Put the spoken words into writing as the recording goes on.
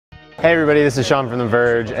Hey everybody, this is Sean from The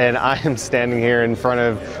Verge, and I am standing here in front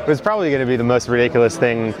of what's probably going to be the most ridiculous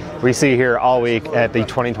thing we see here all week at the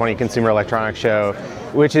 2020 Consumer Electronics Show,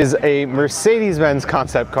 which is a Mercedes-Benz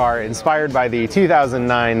concept car inspired by the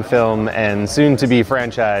 2009 film and soon-to-be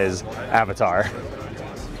franchise Avatar.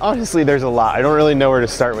 Honestly, there's a lot. I don't really know where to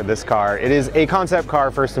start with this car. It is a concept car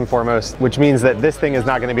first and foremost, which means that this thing is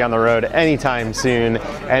not going to be on the road anytime soon.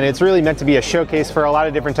 And it's really meant to be a showcase for a lot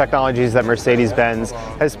of different technologies that Mercedes-Benz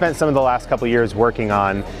has spent some of the last couple years working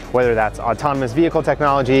on, whether that's autonomous vehicle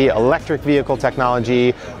technology, electric vehicle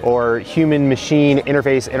technology, or human-machine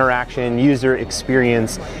interface interaction, user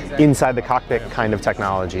experience inside the cockpit kind of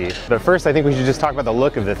technology. But first, I think we should just talk about the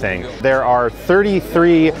look of the thing. There are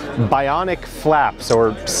 33 bionic flaps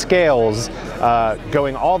or scales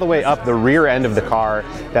going all the way up the rear end of the car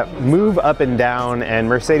that move up and down, and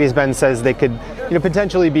Mercedes-Benz says they could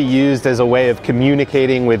potentially be used as a way of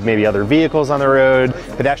communicating with maybe other vehicles on the road,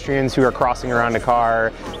 pedestrians who are crossing around a car.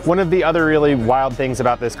 One of the other really wild things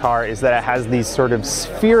about this car is that it has these sort of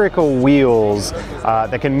spherical wheels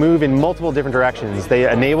that can move in multiple different directions.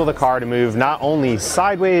 They enable the car to move not only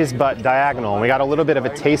sideways but diagonal, and we got a little bit of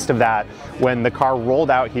a taste of that when the car rolled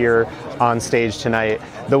out here on stage tonight.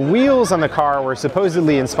 The wheels on the car were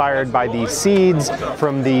supposedly inspired by the seeds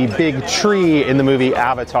from the big tree in the movie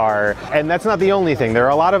Avatar. And that's not the only thing. There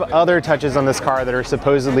are a lot of other touches on this car that are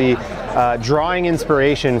supposedly drawing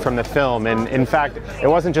inspiration from the film. And in fact, it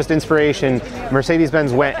wasn't just inspiration.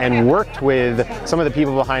 Mercedes-Benz went and worked with some of the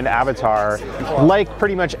people behind Avatar. Like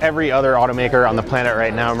pretty much every other automaker on the planet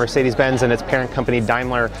right now, Mercedes-Benz and its parent company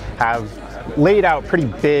Daimler have laid out pretty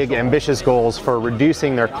big, ambitious goals for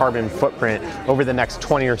reducing their carbon footprint over the next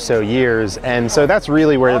 20 or so years. And so that's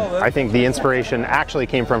really where I think the inspiration actually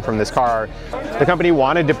came from this car. The company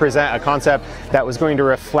wanted to present a concept that was going to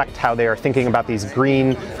reflect how they are thinking about these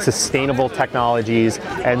green, sustainable technologies.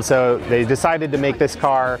 And so they decided to make this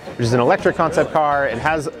car, which is an electric concept car. It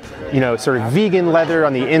has, sort of vegan leather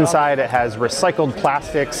on the inside. It has recycled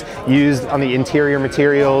plastics used on the interior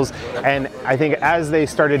materials. And I think as they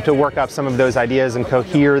started to work up some of those ideas and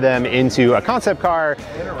cohere them into a concept car,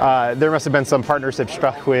 there must have been some partnership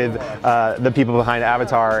struck with the people behind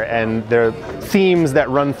Avatar, and the themes that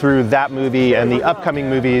run through that movie and the upcoming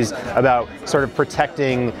movies about sort of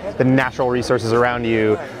protecting the natural resources around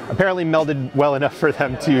you apparently melded well enough for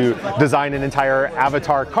them to design an entire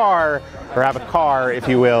Avatar car, or Avatar, if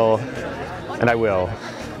you will, and I will.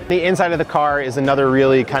 The inside of the car is another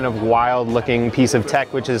really kind of wild looking piece of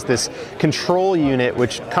tech, which is this control unit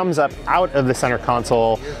which comes up out of the center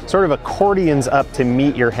console, sort of accordions up to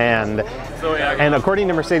meet your hand. And according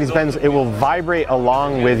to Mercedes-Benz, it will vibrate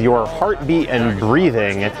along with your heartbeat and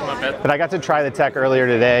breathing. But I got to try the tech earlier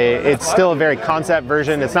today. It's still a very concept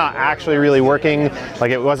version. It's not actually really working. Like,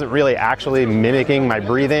 it wasn't really actually mimicking my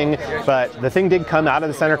breathing, but the thing did come out of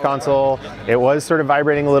the center console. It was sort of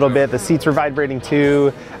vibrating a little bit. The seats were vibrating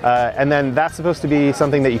too. And then that's supposed to be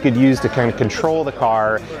something that you could use to kind of control the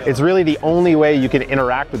car. It's really the only way you can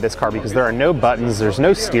interact with this car because there are no buttons, there's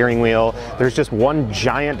no steering wheel, there's just one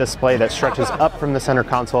giant display that stretches up from the center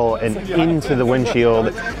console and into the windshield.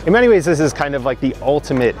 In many ways, this is kind of like the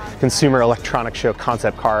ultimate Consumer Electronics Show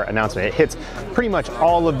concept car announcement. It hits pretty much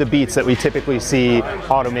all of the beats that we typically see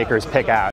automakers pick out.